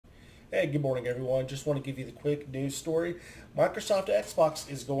Hey, good morning, everyone. Just want to give you the quick news story. Microsoft Xbox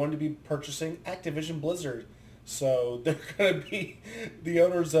is going to be purchasing Activision Blizzard. So they're going to be the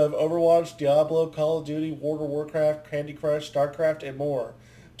owners of Overwatch, Diablo, Call of Duty, World of Warcraft, Candy Crush, StarCraft, and more.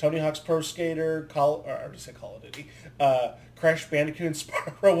 Tony Hawk's Pro Skater, I already said Call of Duty, Crash Bandicoot and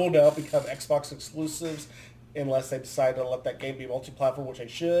Spyro will now become Xbox exclusives unless they decide to let that game be multi-platform, which they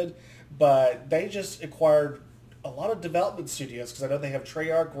should. But they just acquired a lot of development studios because I know they have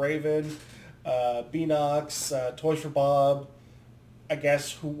Treyarch, Raven, Beanox, Toys for Bob. I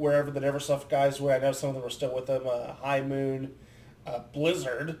guess wherever the Neversoft guys were, I know some of them are still with them. High Moon,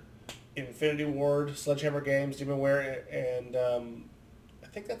 Blizzard, Infinity Ward, Sledgehammer Games, Demonware, and I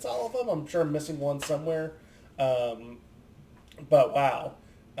think that's all of them. I'm sure I'm missing one somewhere. But wow,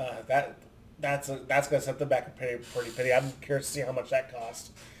 that's going to set them back a pretty penny. I'm curious to see how much that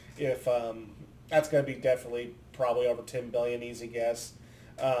costs. If that's going to be definitely probably over 10 billion, easy guess.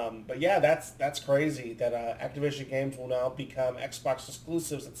 But yeah, that's crazy that Activision games will now become Xbox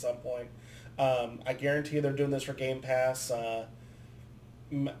exclusives at some point. I guarantee they're doing this for Game Pass.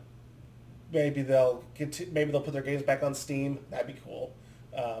 Maybe maybe they'll put their games back on Steam. That'd be cool.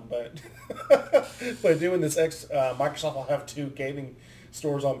 But but doing this, Microsoft will have two gaming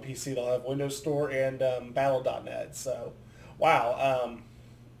stores on PC. They'll have Windows Store and Battle.net. So wow.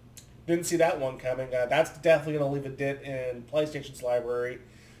 Didn't see that one coming. That's definitely going to leave a dent in PlayStation's library.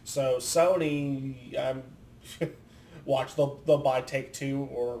 So Sony, watch they'll buy Take-Two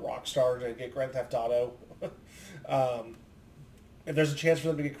or Rockstar to get Grand Theft Auto. If there's a chance for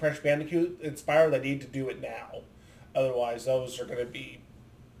them to get Crash Bandicoot and Spyro, they need to do it now. Otherwise, those are going to be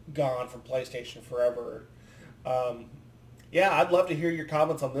gone from PlayStation forever. Yeah, I'd love to hear your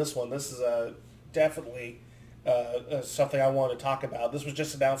comments on this one. This is definitely something I want to talk about. This was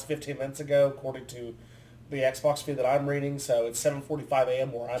just announced 15 minutes ago, according to the Xbox feed that I'm reading. So it's 7:45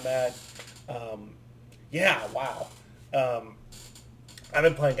 a.m. where I'm at. Yeah, wow. I've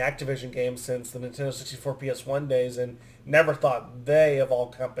been playing Activision games since the Nintendo 64 PS1 days, and never thought they, of all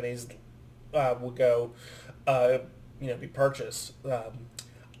companies, would go, be purchased.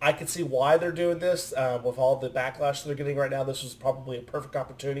 I can see why they're doing this. With all the backlash they're getting right now, this was probably a perfect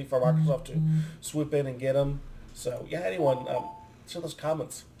opportunity for Microsoft to swoop in and get them. So, yeah, anyone, share those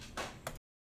comments.